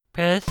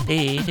Press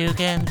B to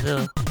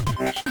cancel.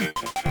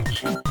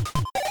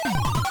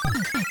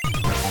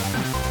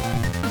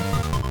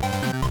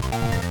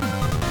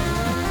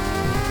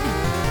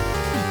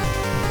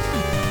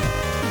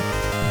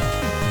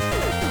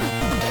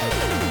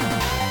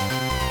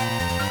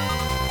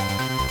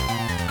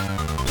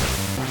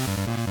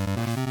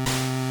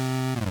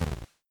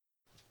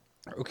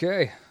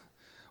 Okay,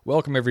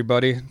 welcome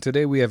everybody.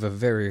 Today we have a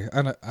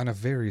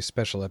very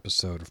special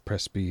episode of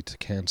Press B to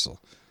Cancel.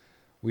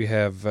 We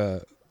have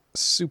a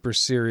super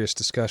serious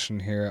discussion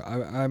here.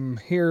 I'm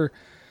here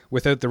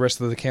without the rest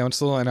of the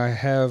council, and I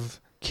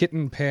have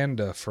Kitten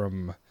Panda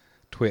from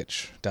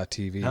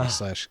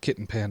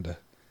twitch.tv/Kitten Panda.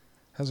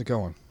 How's it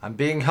going? I'm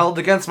being held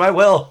against my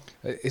will.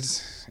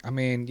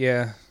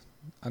 Yeah,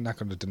 I'm not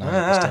going to deny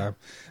it this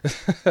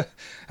time.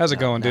 How's it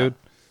going, dude?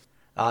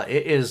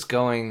 It is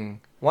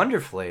going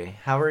wonderfully.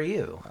 How are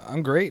you?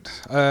 I'm great.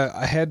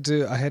 I had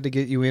to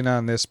get you in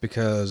on this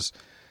because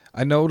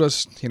I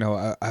noticed,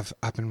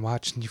 I've been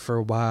watching you for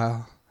a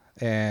while,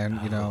 and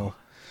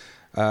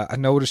I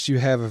noticed you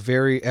have a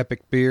very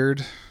epic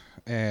beard,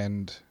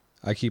 and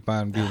I keep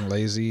on being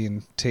lazy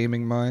and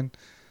taming mine.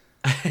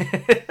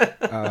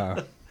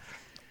 I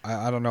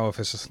don't know if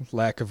it's a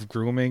lack of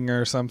grooming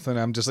or something.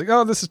 I'm just like,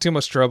 oh, this is too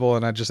much trouble,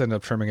 and I just end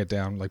up trimming it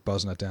down, like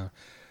buzzing it down.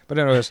 But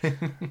anyways,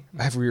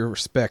 I have your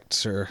respect,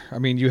 sir. I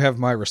mean, you have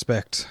my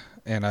respect,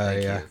 and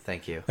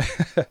Thank you.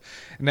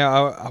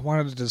 Now, I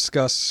wanted to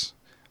discuss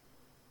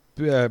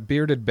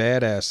bearded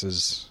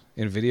badasses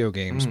in video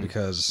games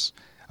because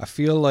I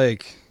feel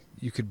like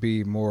you could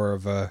be more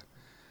of a...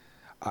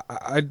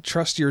 I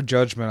trust your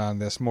judgment on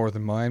this more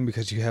than mine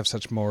because you have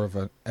such more of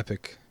an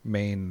epic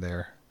mane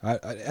there.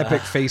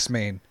 Epic face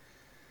mane.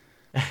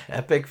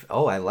 Epic...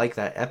 Oh, I like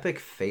that. Epic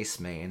face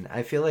mane.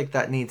 I feel like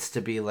that needs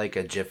to be like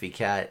a Jiffy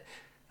Cat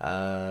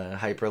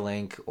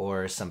hyperlink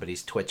or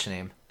somebody's Twitch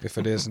name. If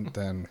it isn't,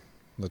 then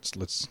let's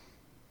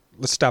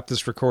stop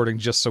this recording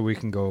just so we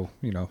can go,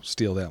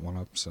 steal that one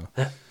up. So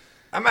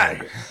I'm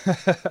out of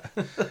here.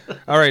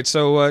 All right,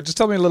 so just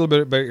tell me a little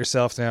bit about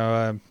yourself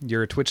now.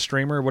 You're a Twitch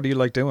streamer. What do you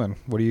like doing?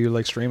 What do you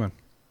like streaming?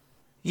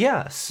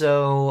 Yeah,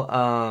 so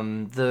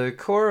the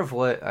core of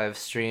what I've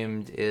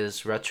streamed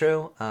is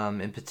retro.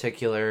 In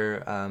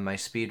particular, my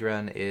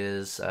speedrun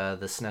is the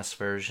SNES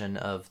version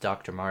of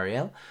Dr.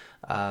 Mario.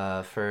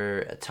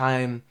 For a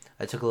time,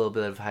 I took a little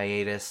bit of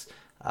hiatus,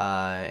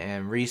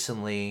 and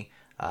recently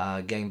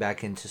getting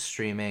back into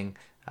streaming.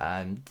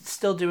 I'm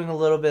still doing a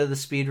little bit of the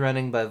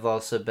speedrunning, but I've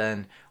also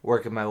been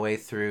working my way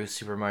through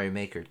Super Mario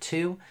Maker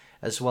 2,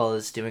 as well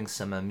as doing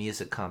some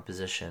music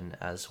composition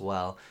as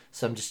well.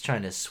 So I'm just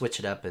trying to switch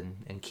it up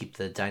and keep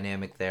the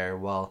dynamic there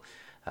while,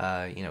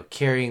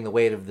 carrying the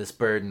weight of this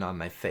burden on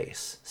my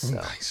face. So.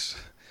 Nice.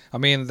 I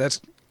mean,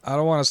 I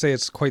don't want to say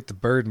it's quite the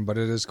burden, but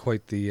it is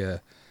quite the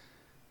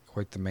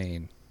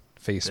main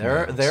face.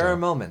 There are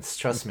moments,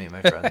 trust me,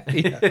 my friend.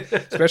 Yeah.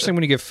 Especially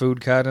when you get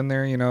food caught in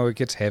there, it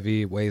gets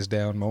heavy, it weighs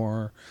down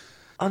more.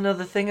 Oh no,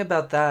 the thing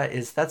about that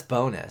is that's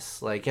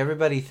bonus. Like,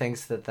 everybody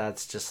thinks that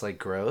that's just like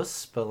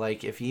gross, but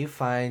like if you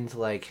find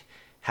like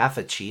half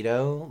a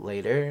Cheeto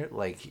later,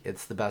 like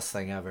it's the best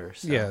thing ever.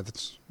 So. Yeah,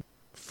 that's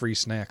free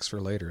snacks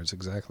for later. It's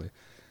exactly.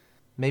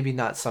 Maybe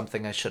not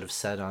something I should have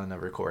said on a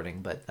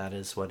recording, but that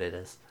is what it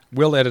is.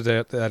 We'll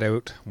edit that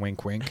out.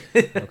 Wink, wink.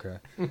 Okay.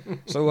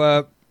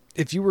 So,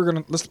 if you were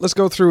gonna let's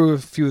go through a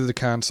few of the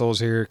consoles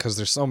here because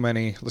there's so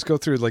many. Let's go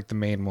through like the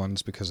main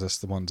ones because that's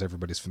the ones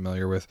everybody's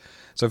familiar with.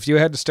 So if you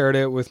had to start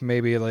out with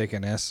maybe like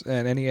an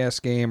NES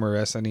game or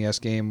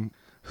SNES game,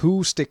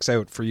 who sticks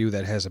out for you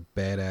that has a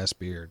badass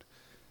beard?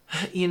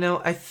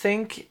 I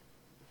think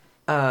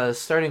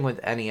starting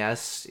with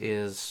NES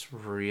is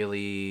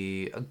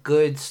really a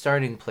good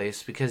starting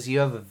place because you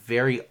have a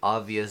very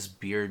obvious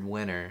beard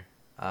winner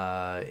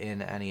in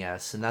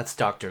NES, and that's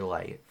Dr.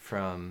 Light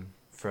from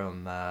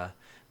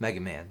Mega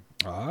Man.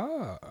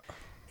 Ah.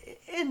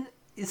 And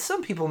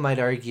some people might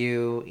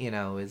argue,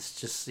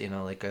 it's just,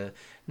 like a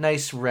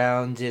nice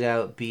rounded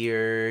out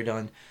beard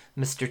on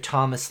Mr.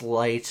 Thomas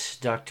Light,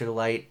 Dr.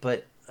 Light.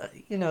 But,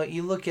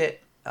 you look at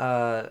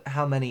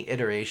how many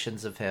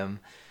iterations of him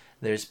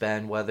there's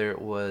been, whether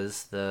it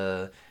was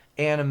the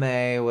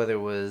anime, whether it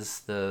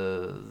was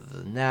the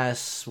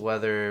NES,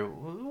 whether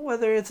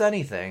it's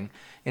anything.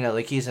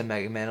 Like he's in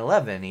Mega Man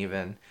 11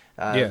 even.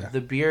 Yeah.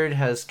 The beard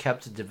has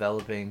kept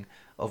developing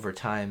over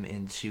time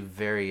into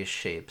various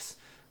shapes,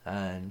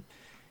 and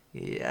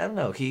I don't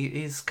know.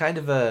 He's kind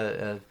of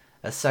a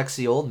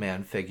sexy old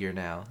man figure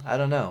now. I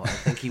don't know. I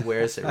think he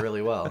wears it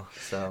really well.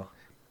 So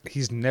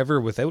he's never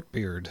without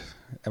beard.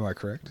 Am I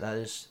correct?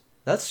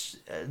 That's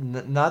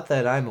not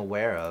that I'm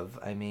aware of.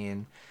 I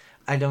mean,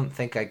 I don't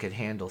think I could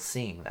handle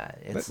seeing that.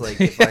 It's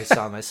like if I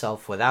saw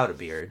myself without a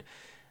beard,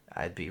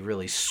 I'd be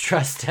really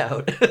stressed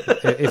out.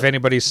 If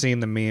anybody's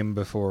seen the meme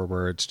before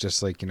where it's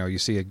just like, you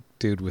see a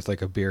dude with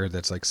like a beard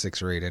that's like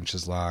 6 or 8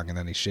 inches long and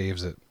then he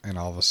shaves it and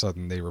all of a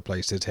sudden they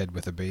replace his head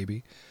with a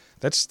baby.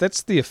 That's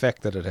the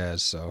effect that it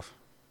has. So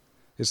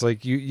it's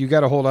like you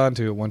got to hold on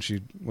to it once you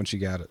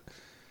got it.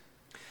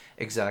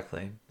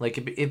 Exactly. Like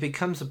it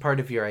becomes a part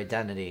of your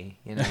identity.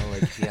 You know,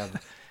 like if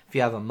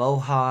you have a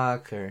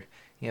mohawk or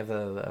you have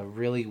a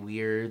really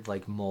weird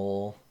like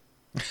mole,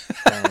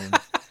 then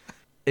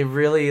it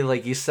really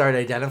like you start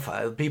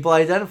people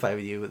identify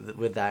with you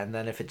with that, and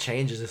then if it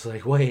changes, it's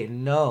like wait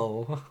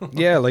no.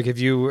 Yeah, like if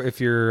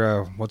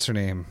you're what's her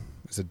name?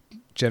 Is it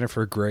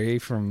Jennifer Grey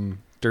from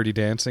Dirty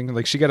Dancing?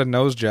 Like she got a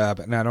nose job,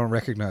 and I don't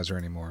recognize her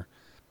anymore.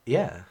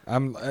 Yeah.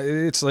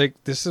 It's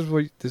like this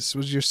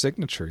was your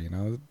signature, you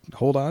know.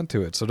 Hold on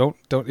to it. So don't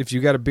if you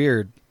got a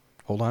beard,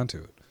 hold on to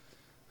it.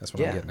 That's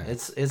what I'm getting at.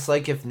 It's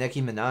like if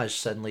Nicki Minaj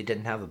suddenly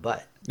didn't have a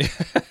butt.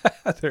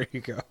 There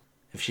you go.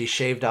 If she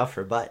shaved off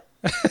her butt.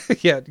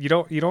 Yeah, you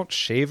don't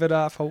shave it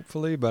off,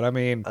 hopefully, but I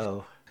mean,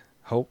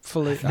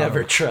 hopefully. I've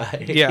never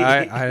tried. Yeah,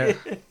 I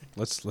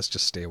let's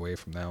just stay away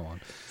from that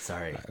one.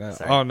 Sorry.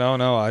 Oh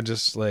no, I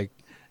just like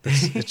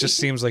it just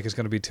seems like it's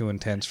going to be too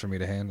intense for me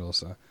to handle.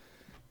 So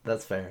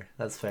that's fair.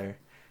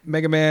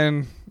 Mega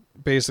Man,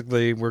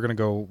 basically, we're gonna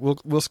go.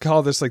 We'll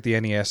call this like the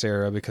NES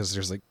era because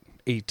there's like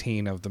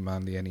 18 of them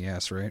on the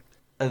NES, right?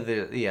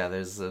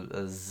 There's a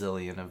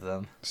zillion of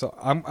them. So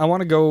I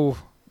want to go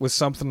with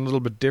something a little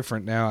bit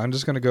different now. I'm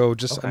just gonna go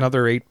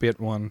another 8-bit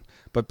one,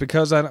 but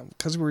because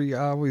we're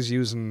always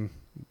using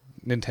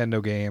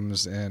Nintendo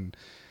games and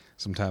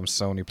sometimes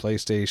Sony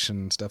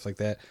PlayStation stuff like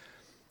that,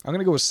 I'm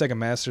gonna go with Sega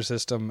Master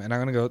System, and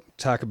I'm gonna go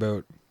talk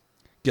about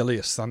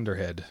Gilius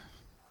Thunderhead.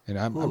 And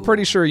I'm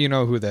pretty sure you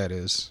know who that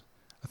is.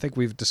 I think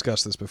we've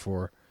discussed this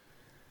before.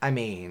 I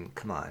mean,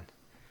 come on.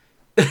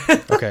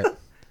 Okay.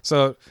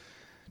 So,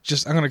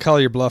 I'm going to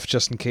call your bluff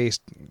just in case.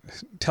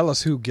 Tell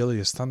us who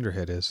Gilius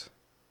Thunderhead is.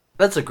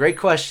 That's a great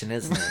question,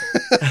 isn't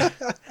it?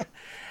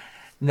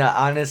 No,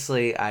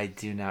 honestly, I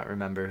do not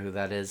remember who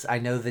that is. I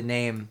know the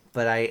name,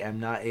 but I am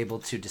not able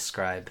to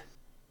describe.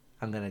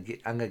 I'm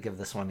gonna give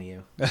this one to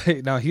you.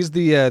 Now, he's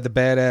the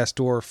badass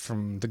dwarf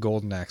from the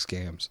Golden Axe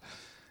games.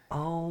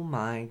 Oh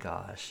my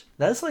gosh.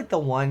 That's like the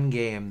one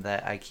game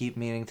that I keep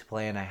meaning to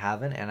play and I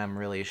haven't, and I'm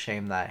really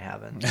ashamed that I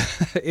haven't.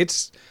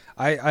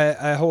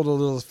 I hold a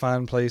little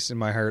fond place in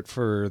my heart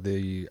for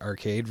the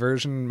arcade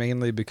version,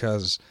 mainly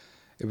because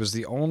it was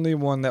the only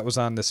one that was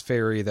on this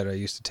ferry that I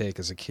used to take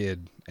as a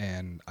kid,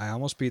 and I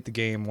almost beat the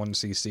game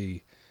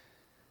 1cc,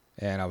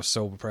 and I was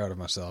so proud of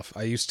myself.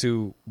 I used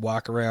to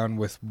walk around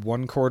with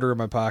 1 quarter in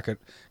my pocket,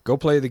 go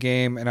play the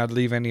game, and I'd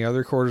leave any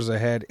other quarters I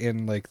had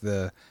in like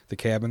the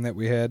cabin that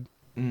we had.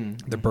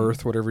 The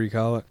berth, whatever you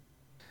call it.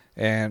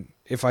 And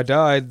if I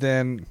died,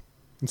 then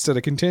instead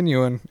of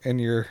continuing and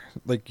your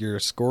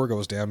score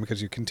goes down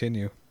because you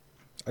continue,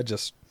 I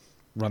just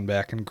run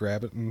back and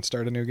grab it and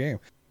start a new game.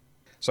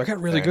 So I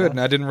got really good, and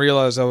I didn't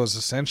realize I was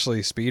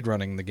essentially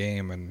speedrunning the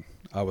game, and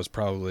I was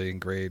probably in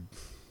grade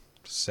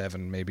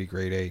 7, maybe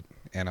grade 8,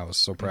 and I was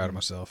so proud of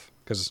myself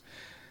because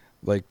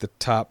like the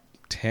top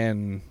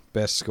 10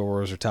 best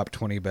scores or top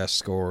 20 best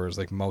scores,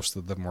 like most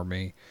of them were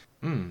me.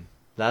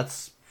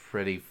 That's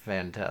pretty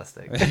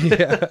fantastic.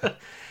 Yeah.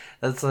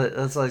 That's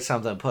like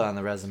something to put on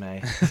the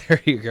resume.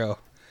 There you go.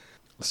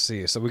 Let's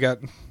see. So we got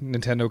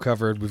Nintendo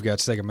covered. We've got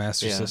Sega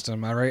Master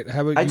System. All right. How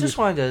about you? I just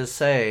wanted to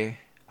say,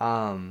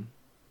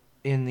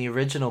 in the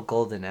original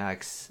Golden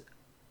Axe,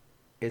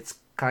 it's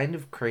kind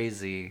of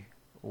crazy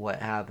what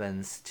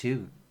happens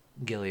to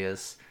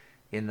Gilius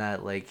in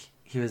that, like,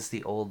 he was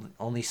the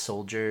only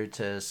soldier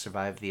to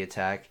survive the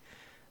attack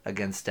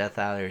against Death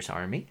Adder's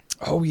army.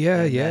 Oh,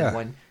 yeah, and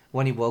yeah.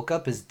 When he woke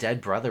up, his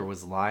dead brother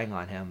was lying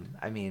on him.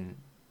 I mean,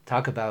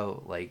 talk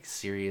about like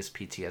serious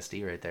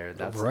PTSD right there.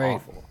 That's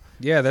awful.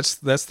 Yeah, that's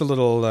the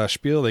little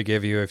spiel they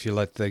give you if you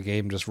let the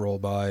game just roll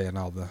by and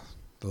all the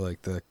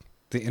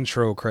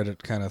intro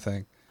credit kind of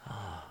thing.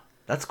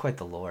 That's quite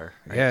the lore.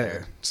 Right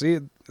there. See,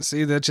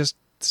 that just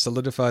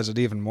solidifies it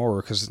even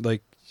more because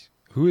like,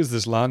 who is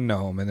this lawn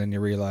gnome? And then you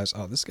realize,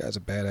 oh, this guy's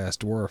a badass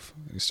dwarf.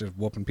 He's just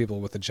whooping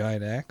people with a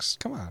giant axe.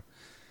 Come on.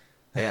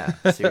 Yeah,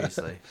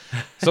 seriously.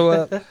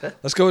 So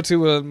let's go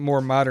to a more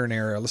modern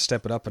era. Let's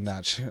step it up a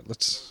notch.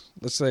 Let's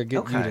get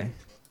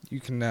you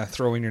can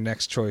throw in your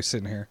next choice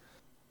in here.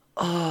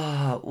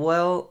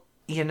 Well,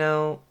 you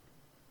know,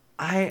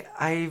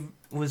 I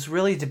was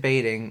really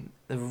debating.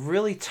 The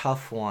really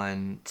tough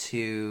one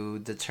to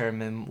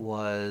determine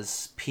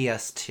was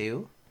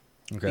PS2.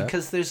 Okay.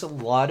 Because there's a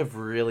lot of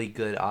really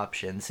good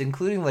options,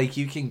 including like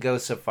you can go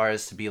so far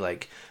as to be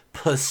like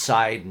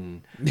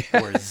Poseidon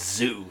or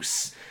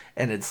Zeus.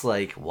 And it's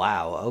like,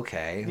 wow,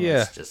 okay,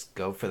 let's just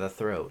go for the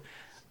throat.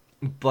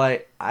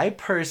 But I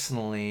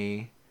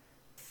personally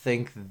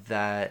think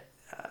that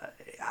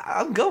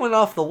I'm going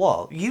off the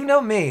wall. You know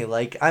me,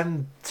 like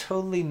I'm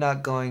totally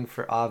not going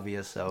for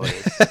obvious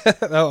always.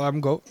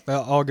 No,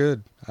 all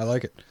good. I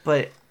like it.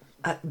 But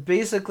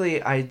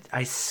basically,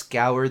 I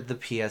scoured the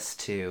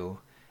PS2,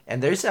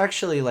 and there's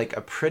actually like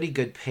a pretty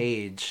good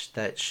page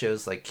that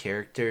shows like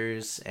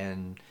characters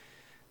and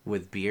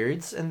with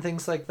beards and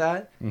things like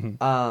that.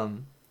 Mm-hmm.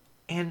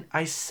 And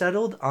I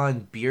settled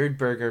on Beard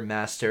Burger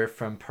Master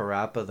from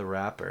Parappa the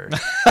Rapper.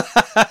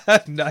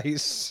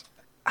 Nice.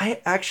 I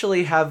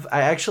actually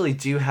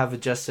do have a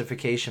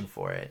justification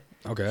for it.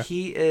 Okay.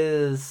 He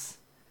is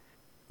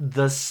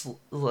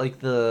like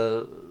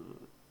the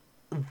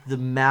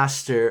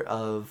master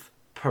of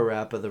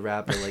Parappa the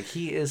Rapper. Like,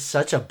 he is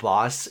such a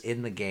boss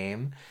in the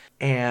game,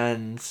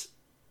 and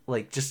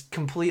like just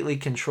completely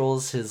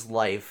controls his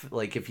life.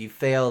 Like, if you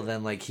fail,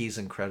 then like he's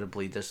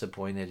incredibly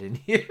disappointed in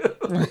you.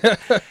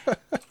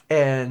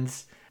 And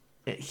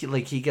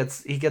he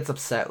gets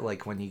upset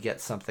like when you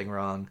get something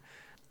wrong.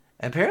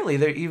 Apparently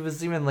he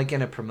was even like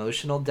in a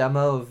promotional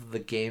demo of the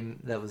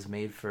game that was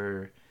made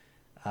for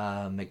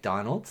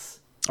McDonald's.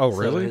 Oh,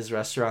 really? So his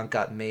restaurant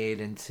got made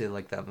into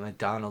like the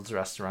McDonald's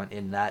restaurant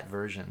in that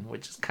version,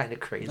 which is kind of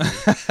crazy.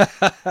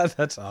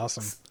 That's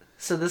awesome.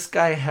 So this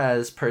guy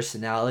has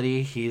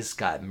personality. He's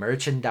got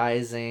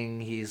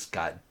merchandising. He's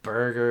got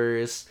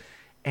burgers,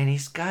 and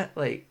he's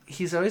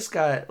always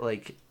got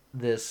like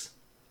this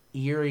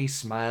eerie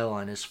smile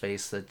on his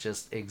face that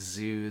just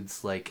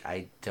exudes like,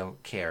 I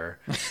don't care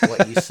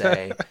what you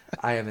say.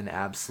 I am an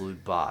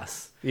absolute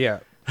boss. Yeah.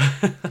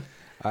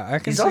 I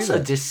can He's see also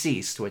that.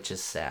 deceased, which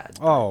is sad.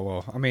 Oh,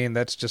 well, I mean,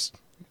 that's just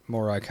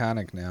more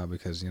iconic now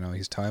because,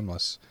 he's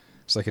timeless.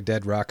 It's like a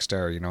dead rock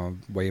star,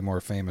 way more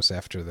famous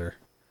after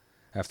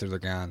they're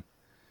gone.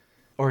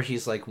 Or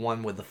he's like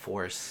one with the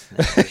Force.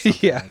 Or something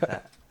Yeah. like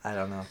that. I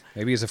don't know.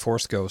 Maybe he's a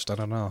Force ghost. I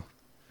don't know.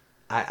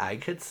 I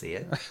could see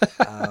it.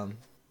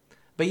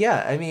 But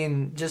yeah, I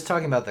mean, just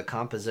talking about the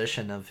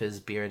composition of his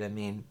beard, I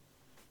mean,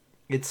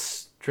 it's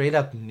straight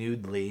up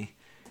nudely,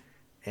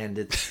 and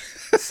it's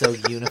so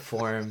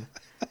uniform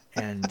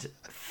and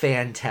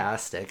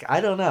fantastic.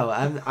 I don't know.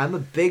 I'm a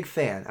big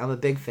fan.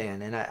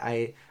 And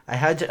I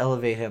had to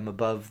elevate him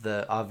above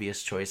the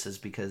obvious choices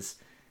because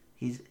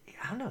I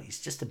don't know, he's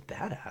just a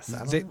badass. I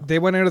don't know. They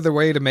went out of their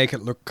way to make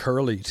it look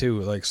curly too,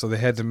 like so they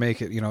had to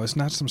make it. It's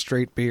not some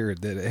straight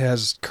beard. That it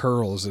has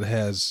curls. It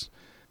has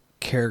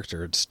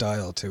character and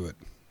style to it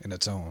in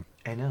its own.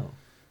 I know.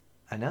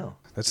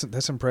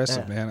 That's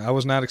impressive, Yeah. man. I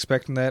was not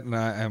expecting that, and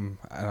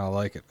I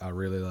like it. I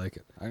really like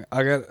it.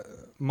 I got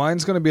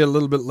mine's going to be a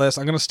little bit less.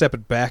 I'm going to step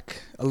it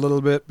back a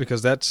little bit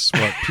because that's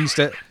what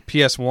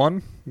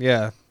PS1.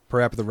 Yeah,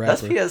 Parappa the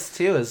Rapper. That's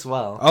PS2 as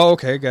well. Oh,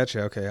 okay,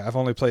 gotcha. Okay, I've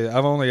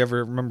only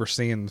ever remember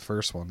seeing the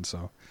first one,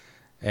 so.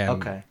 And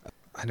Okay.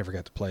 I never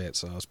got to play it,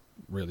 so I was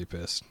really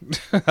pissed.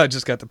 I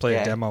just got to play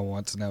a demo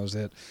once, and that was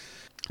it.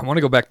 I want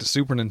to go back to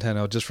Super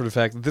Nintendo just for the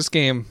fact that this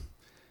game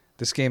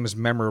is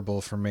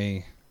memorable for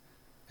me,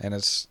 and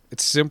it's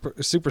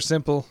super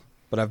simple,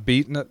 but I've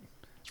beaten it.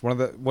 It's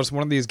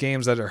one of these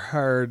games that are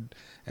hard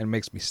and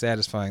makes me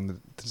satisfying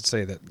to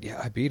say that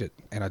I beat it,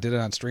 and I did it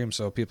on stream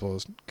so people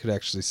could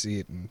actually see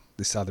it and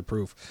they saw the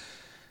proof.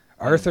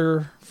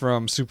 Arthur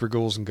from Super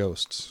Ghouls and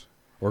Ghosts,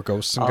 or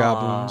Ghosts and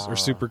Goblins, or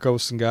Super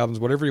Ghosts and Goblins,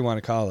 whatever you want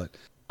to call it.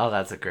 Oh,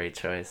 that's a great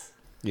choice.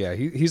 Yeah,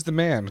 he's the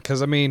man,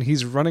 because I mean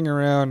he's running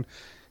around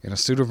in a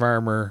suit of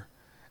armor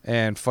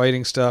and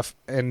fighting stuff,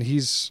 and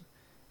he's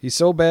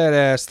so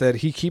badass that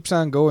he keeps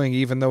on going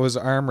even though his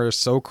armor is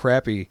so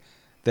crappy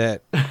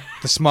that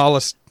the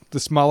smallest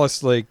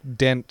like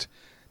dent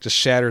just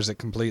shatters it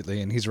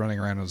completely, and he's running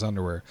around in his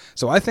underwear.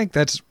 So I think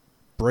that's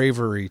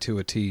bravery to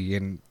a T,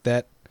 and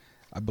that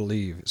I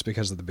believe is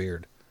because of the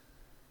beard.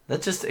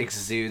 That just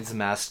exudes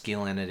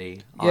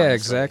masculinity. Honestly. Yeah,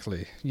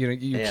 exactly.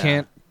 You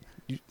can't.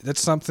 That's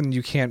something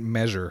you can't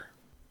measure.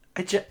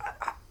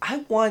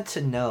 I want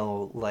to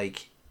know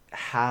like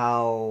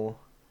how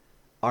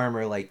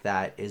armor like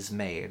that is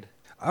made.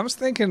 I was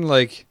thinking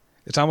like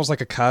it's almost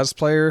like a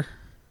cosplayer,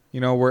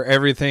 where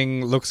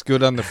everything looks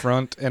good on the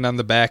front and on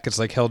the back it's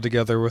like held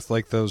together with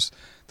like those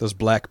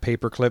black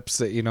paper clips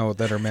that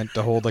that are meant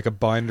to hold like a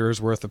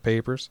binder's worth of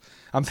papers.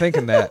 I'm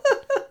thinking that.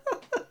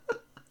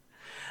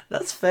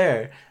 That's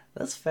fair.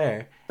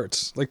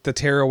 It's like the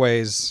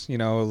tearaways,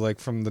 like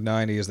from the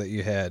 90s that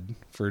you had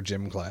for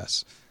gym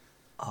class.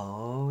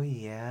 Oh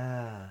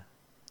yeah.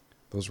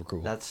 Those were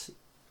cool.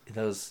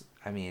 Those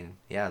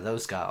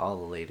got all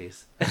the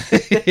ladies.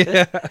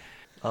 Yeah.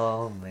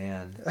 Oh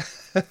man.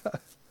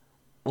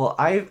 Well,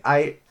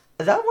 I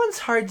that one's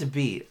hard to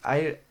beat.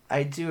 I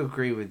do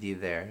agree with you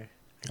there.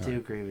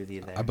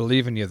 I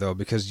believe in you though,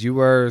 because you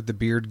are the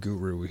beard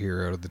guru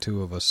here out of the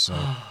two of us. So.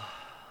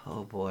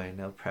 Oh boy,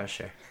 no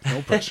pressure.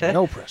 No pressure.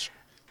 No pressure.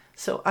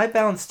 So I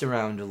bounced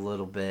around a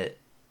little bit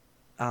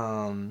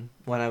when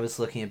I was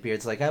looking at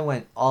beards. Like I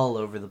went all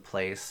over the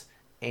place,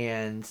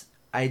 and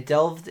I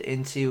delved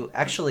into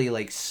actually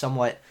like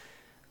somewhat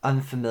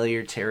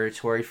unfamiliar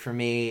territory for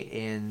me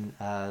in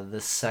the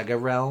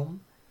Sega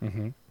realm.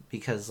 Mm-hmm.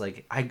 Because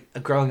like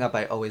growing up,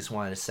 I always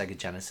wanted a Sega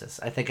Genesis.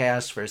 I think I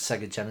asked for a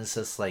Sega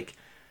Genesis like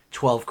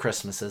 12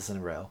 Christmases in a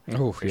row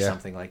or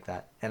something like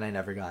that, and I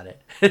never got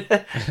it.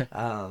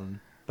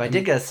 But I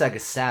did get a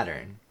Sega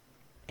Saturn,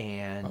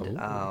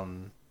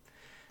 and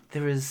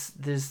there's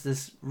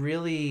this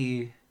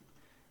really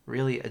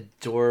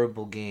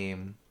adorable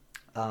game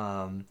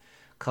called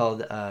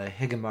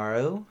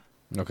Higemaru.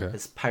 Okay.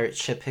 It's Pirate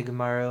Ship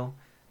Higemaru.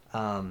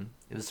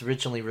 It was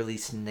originally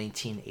released in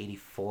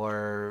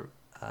 1984.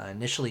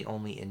 Initially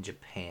only in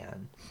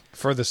Japan.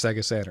 For the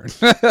Sega Saturn.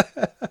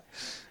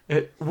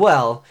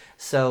 Well,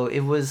 so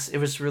it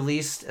was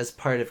released as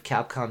part of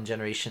Capcom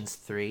Generations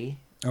 3,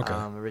 Okay.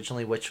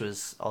 Originally, which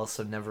was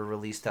also never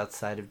released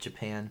outside of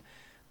Japan.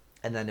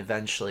 And then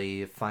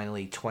eventually,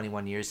 finally,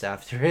 21 years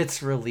after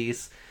its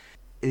release,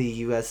 the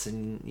U.S.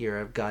 and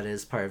Europe got it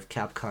as part of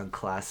Capcom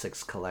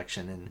Classics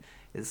collection, and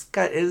it's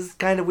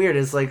kind of weird.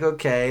 It's like,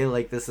 okay,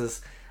 like this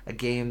is a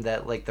game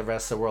that like the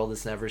rest of the world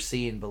has never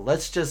seen, but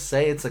let's just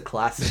say it's a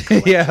classic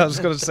collection. Yeah, I was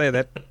going to say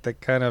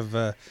that kind of.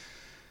 I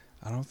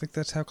don't think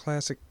that's how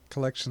classic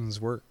collections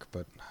work,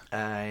 but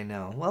I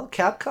know. Well,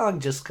 Capcom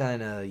just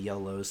kind of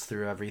YOLOs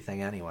through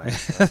everything anyway.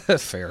 So.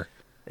 fair.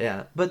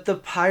 Yeah, but the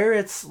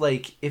pirates,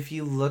 like, if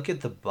you look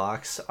at the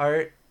box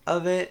art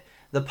of it,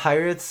 the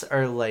pirates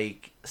are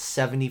like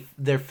 70.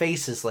 Their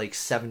face is like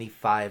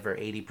 75 or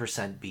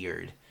 80%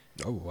 beard.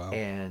 Oh wow!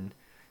 And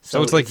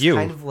so it's like you.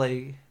 Kind of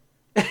like,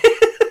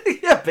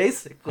 yeah,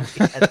 basically.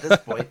 At this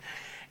point,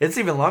 it's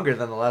even longer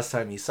than the last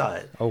time you saw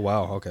it. Oh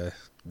wow! Okay.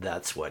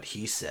 That's what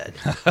he said.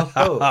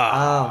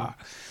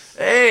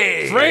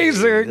 Hey,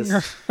 phrasing.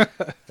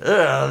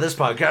 This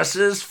podcast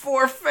is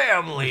for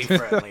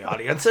family-friendly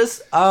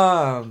audiences.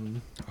 Oh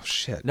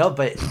shit! No,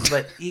 but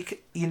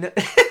you know,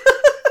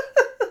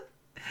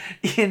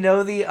 you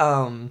know the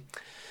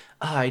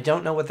I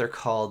don't know what they're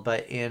called,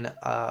 but in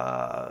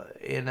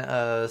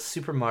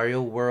Super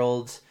Mario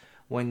World,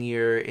 when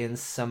you're in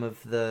some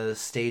of the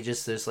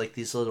stages, there's like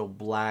these little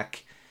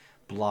black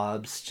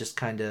blobs just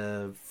kind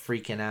of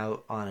freaking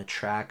out on a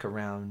track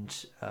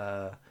around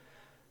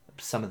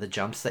some of the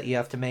jumps that you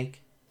have to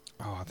make.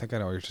 Oh, I think I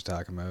know what you're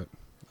talking about.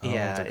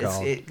 Yeah,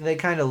 they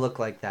kind of look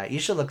like that. You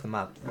should look them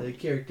up. The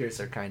characters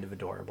are kind of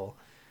adorable.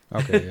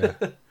 Okay,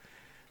 yeah.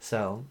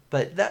 So,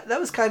 but that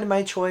was kind of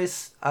my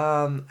choice.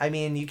 I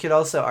mean, you could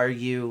also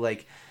argue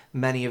like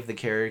many of the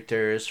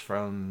characters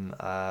from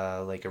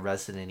like a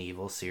Resident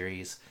Evil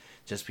series,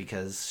 just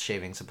because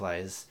shaving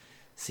supplies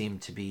seem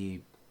to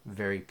be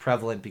very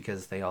prevalent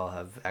because they all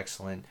have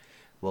excellent,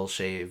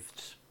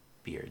 well-shaved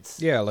beards.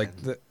 Yeah, like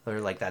or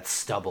like that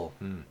stubble.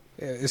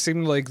 It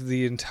seemed like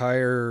the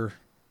entire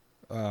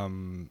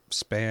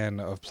span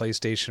of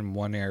PlayStation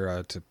 1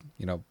 era to,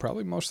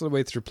 probably most of the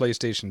way through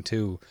PlayStation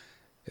 2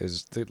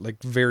 is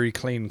like very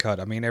clean cut.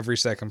 I mean, every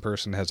second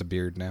person has a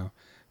beard now,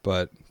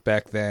 but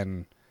back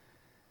then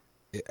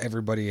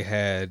everybody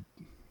had,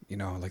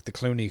 like the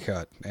Clooney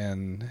cut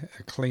and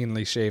a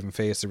cleanly shaven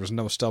face. There was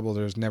no stubble.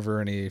 There was never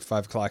any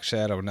 5 o'clock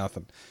shadow,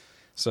 nothing.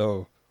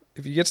 So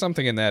if you get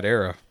something in that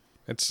era,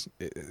 it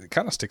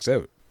kind of sticks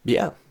out.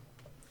 Yeah.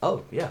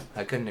 Oh yeah,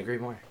 I couldn't agree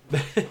more.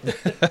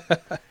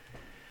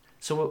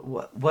 So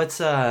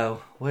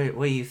what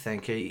do you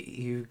think?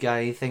 You got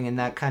anything in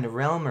that kind of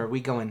realm, or are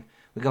we going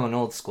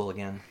old school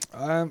again?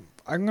 I'm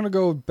gonna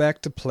go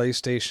back to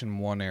PlayStation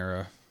 1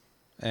 era,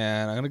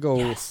 and I'm gonna go.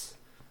 Yes.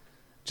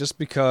 Just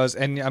because,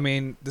 and I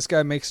mean, this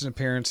guy makes an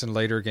appearance in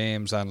later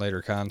games on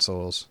later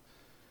consoles,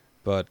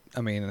 but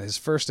I mean, his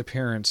first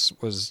appearance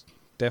was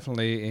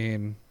definitely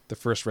in the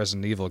first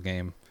Resident Evil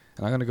game,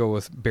 and I'm gonna go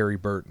with Barry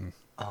Burton.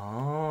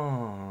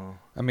 Oh.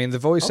 I mean, the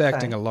voice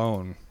acting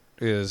alone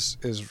is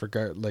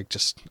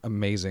just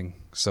amazing.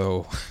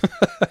 So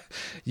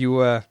you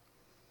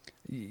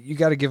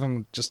got to give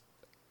him just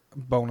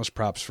bonus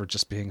props for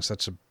just being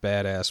such a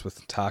badass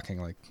with talking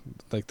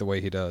like the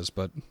way he does.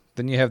 But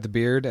then you have the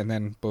beard, and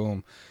then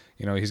boom,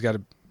 he's got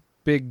a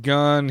big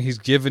gun. He's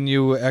giving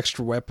you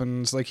extra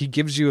weapons. Like, he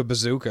gives you a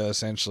bazooka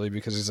essentially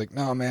because he's like,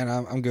 no man,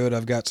 I'm good.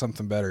 I've got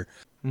something better.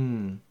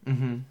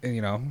 Mm-hmm.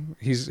 And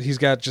he's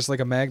got just like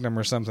a magnum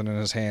or something in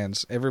his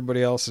hands.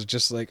 Everybody else is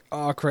just like,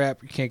 oh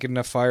crap, you can't get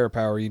enough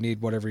firepower. You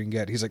need whatever you can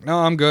get. He's like, no,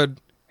 I'm good.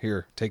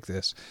 Here, take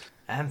this.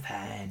 I'm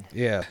fine.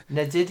 Yeah.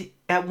 Now,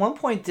 at one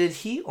point did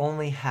he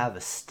only have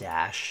a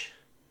stash?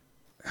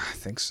 I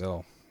think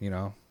so.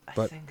 I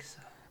think so.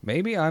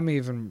 Maybe I'm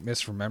even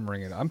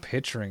misremembering it. I'm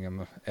picturing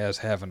him as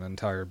having an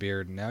entire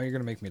beard. And now you're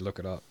gonna make me look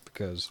it up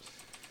because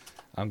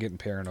I'm getting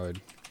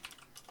paranoid.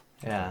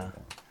 Yeah.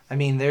 I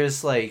mean,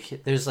 there's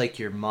like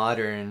your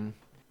modern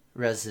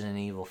Resident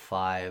Evil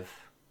 5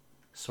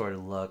 sort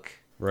of look.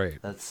 Right.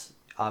 That's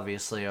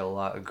obviously a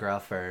lot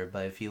gruffer,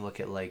 but if you look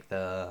at like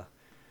the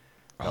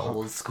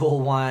old school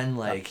one,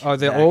 like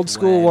the old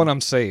school one, I'm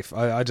safe.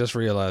 I just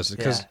realized it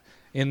because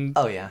in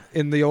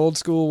the old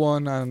school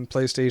one on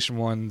PlayStation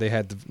 1, they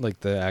had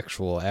the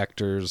actual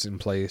actors in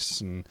place,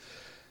 and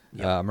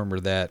I remember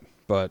that.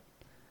 But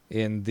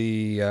in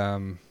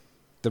the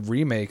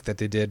remake that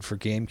they did for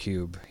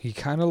GameCube, he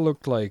kind of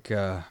looked like,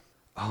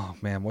 oh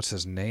man, what's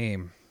his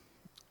name?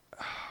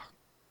 Oh,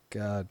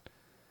 God,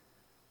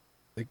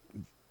 like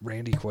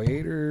Randy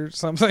Quaid or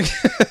something.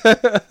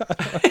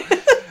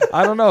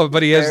 I don't know,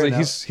 but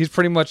he's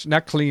pretty much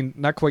not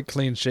quite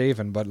clean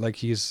shaven, but like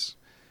he's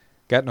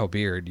got no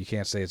beard. You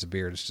can't say it's a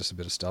beard; it's just a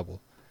bit of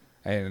stubble.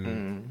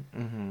 And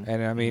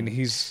and I mean,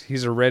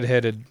 he's a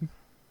redheaded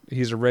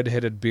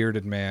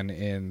bearded man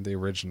in the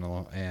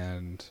original,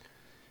 and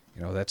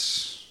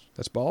that's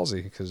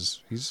ballsy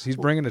because he's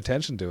bringing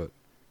attention to it.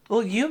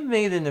 Well, you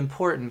made an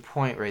important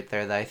point right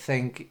there that I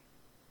think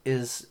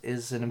is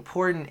an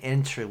important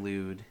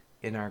interlude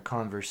in our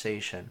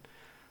conversation.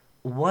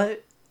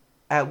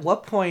 At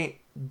what point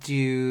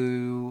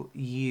do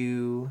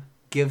you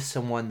give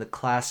someone the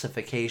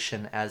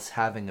classification as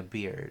having a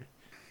beard?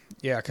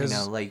 Yeah,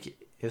 because Like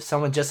if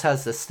someone just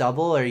has the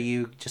stubble, are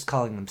you just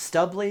calling them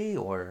stubbly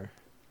or?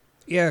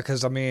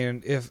 I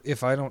mean,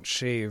 if I don't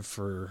shave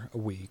for a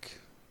week,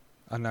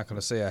 I'm not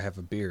gonna say I have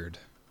a beard.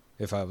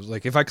 If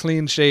I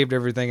clean shaved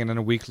everything and then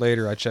a week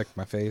later I checked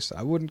my face,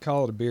 I wouldn't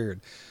call it a beard.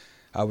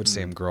 I would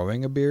say I'm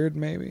growing a beard,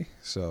 maybe.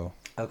 So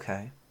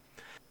Okay.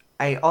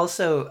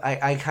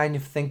 I kind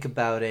of think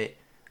about it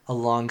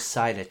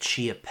alongside a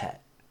chia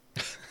pet,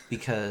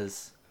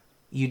 because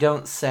you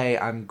don't say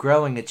I'm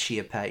growing a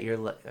chia pet.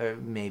 Or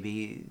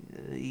maybe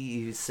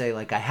you say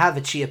like I have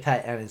a chia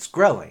pet and it's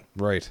growing.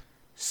 right.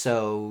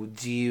 So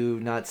do you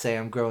not say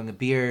I'm growing a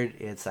beard?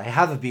 It's I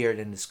have a beard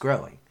and it's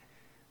growing.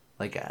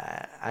 Like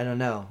I don't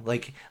know.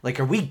 Like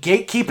are we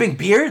gatekeeping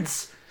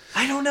beards?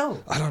 I don't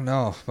know. I don't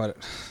know, but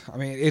I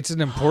mean, it's an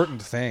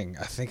important thing.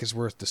 I think it's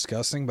worth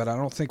discussing, but I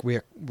don't think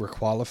we're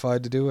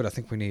qualified to do it. I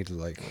think we need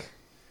like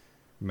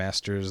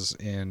masters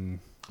in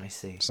I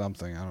see.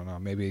 something. I don't know,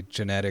 maybe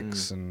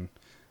genetics and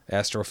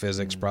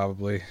astrophysics,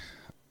 probably.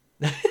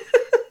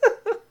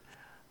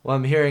 What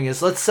I'm hearing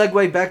is let's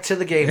segue back to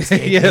the games.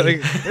 Yeah,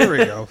 there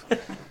we go.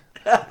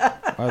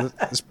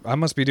 I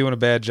must be doing a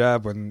bad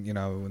job when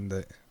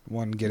the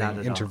one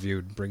getting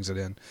interviewed brings it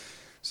in.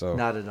 So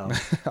Not at all.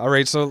 all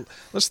right, so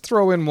let's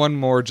throw in one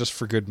more just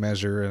for good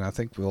measure, and I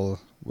think we'll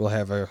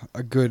have a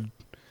good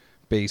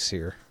base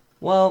here.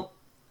 Well,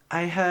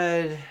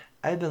 I've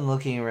been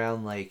looking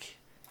around like,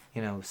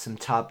 some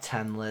top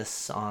 10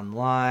 lists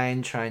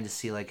online, trying to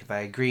see like if I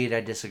agreed,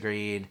 I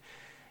disagreed.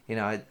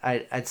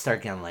 I'd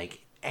start getting like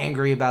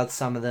angry about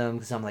some of them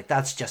because I'm like,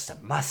 that's just a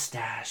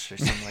mustache or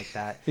something like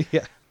that.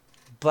 Yeah.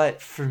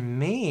 But for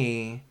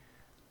me,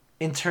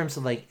 in terms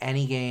of like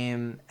any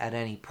game at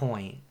any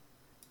point,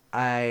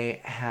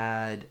 I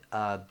had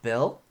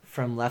Bill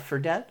from Left 4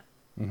 Dead.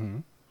 Mm-hmm.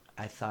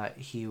 I thought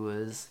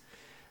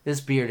this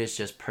beard is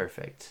just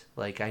perfect.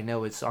 Like, I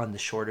know it's on the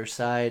shorter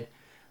side,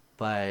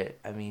 but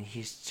I mean,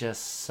 he's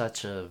just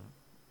such a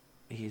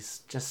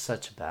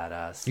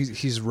badass.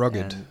 He's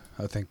rugged, And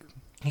I think.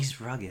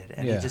 he's rugged,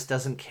 and Yeah. he just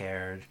doesn't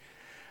care.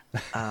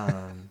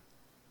 And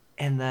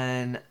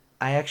then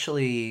I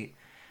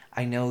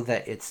know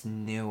that it's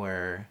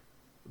newer,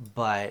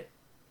 but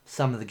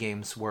some of the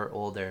games were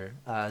older.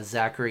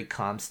 Zachary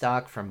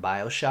Comstock from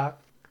BioShock.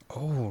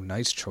 Oh,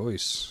 nice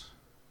choice.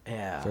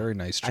 Yeah. Very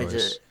nice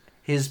choice.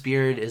 His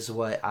beard is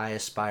what I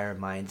aspire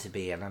mine to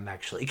be, and I'm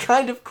actually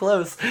kind of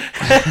close.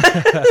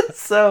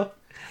 So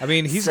I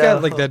mean, he's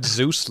got like that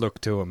Zeus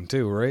look to him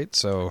too, right?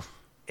 So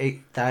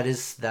that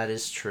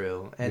is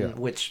true, and Yeah.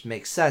 which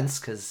makes sense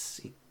because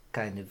he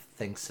kind of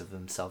thinks of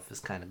himself as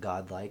kind of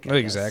godlike. I guess,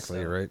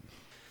 exactly, so. right.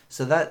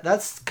 So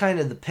that's kind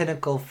of the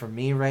pinnacle for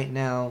me right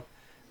now,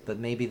 but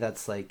maybe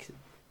that's like,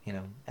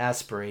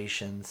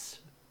 aspirations,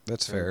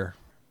 That's fair.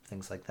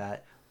 things like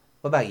that.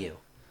 What about you?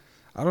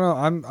 I don't know.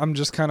 I'm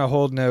just kind of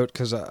holding out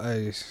because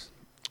I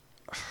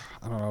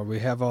don't know. We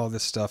have all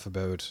this stuff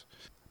about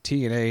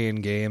TNA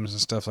and games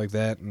and stuff like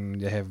that,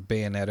 and you have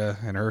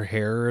Bayonetta, and her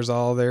hair is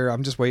all there.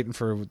 I'm just waiting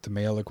for the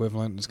male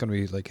equivalent. It's going to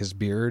be like his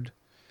beard.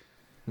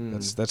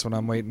 That's what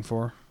I'm waiting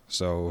for.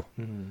 So,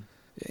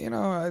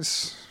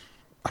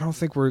 I don't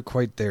think we're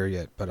quite there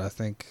yet, but I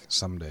think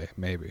someday,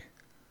 maybe.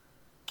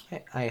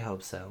 I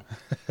hope so.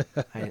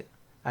 I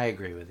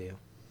agree with you.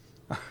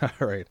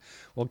 All right.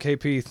 Well,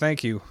 KP,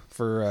 thank you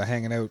for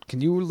hanging out. Can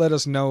you let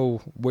us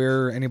know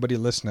where anybody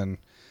listening,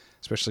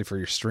 especially for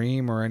your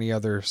stream or any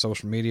other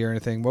social media or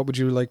anything, what would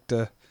you like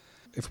to,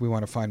 if we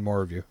want to find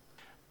more of you?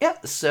 Yeah,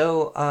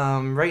 so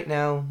right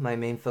now my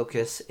main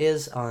focus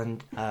is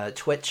on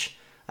Twitch.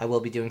 I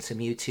will be doing some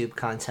YouTube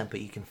content, but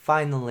you can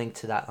find the link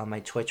to that on my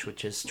Twitch,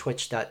 which is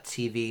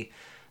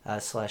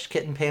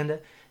twitch.tv/kittenpanda.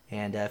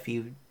 And if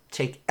you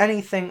take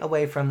anything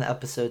away from the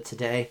episode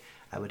today,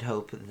 I would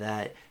hope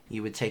that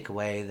you would take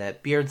away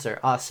that beards are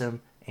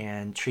awesome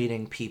and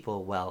treating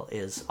people well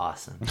is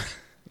awesome.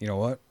 You know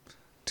what?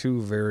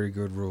 2 very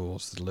good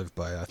rules to live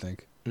by, I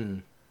think.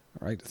 All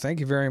right. Thank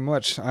you very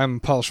much. I'm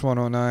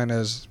Polish109,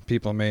 as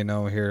people may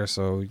know here,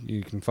 so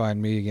you can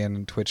find me again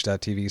on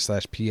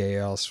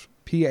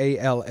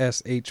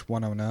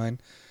twitch.tv/PALSH109.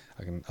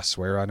 I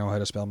swear I know how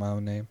to spell my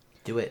own name.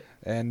 Do it.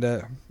 And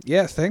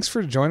yeah, thanks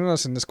for joining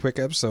us in this quick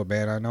episode,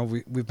 man. I know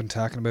we've been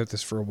talking about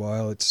this for a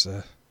while. It's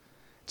a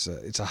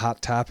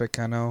hot topic,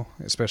 I know,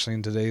 especially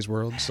in today's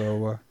world.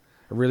 So I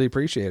really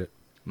appreciate it.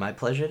 My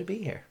pleasure to be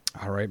here.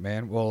 All right,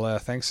 man. Well,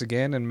 thanks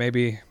again, and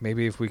maybe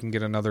if we can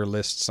get another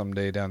list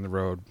someday down the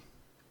road,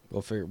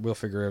 we'll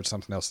figure out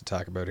something else to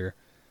talk about here.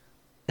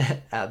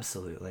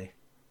 Absolutely.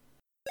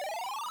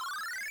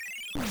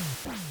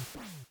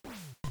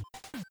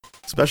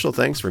 Special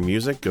thanks for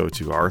music go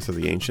to Arthur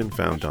the Ancient,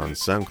 found on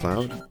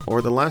SoundCloud,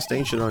 or The Last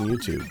Ancient on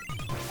YouTube.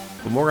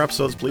 For more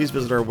episodes, please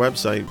visit our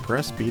website,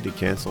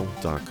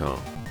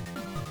 pressbtocancel.com.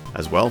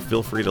 As well,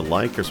 feel free to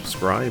like or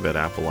subscribe at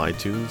Apple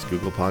iTunes,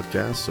 Google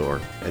Podcasts, or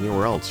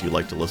anywhere else you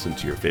like to listen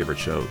to your favorite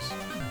shows.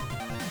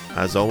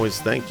 As always,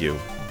 thank you.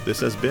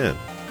 This has been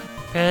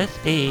Press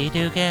B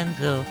to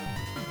cancel.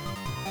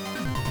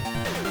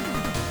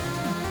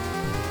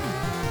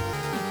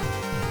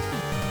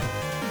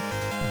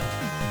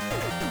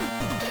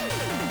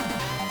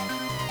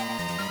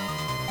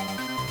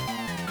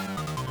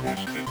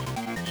 Yes,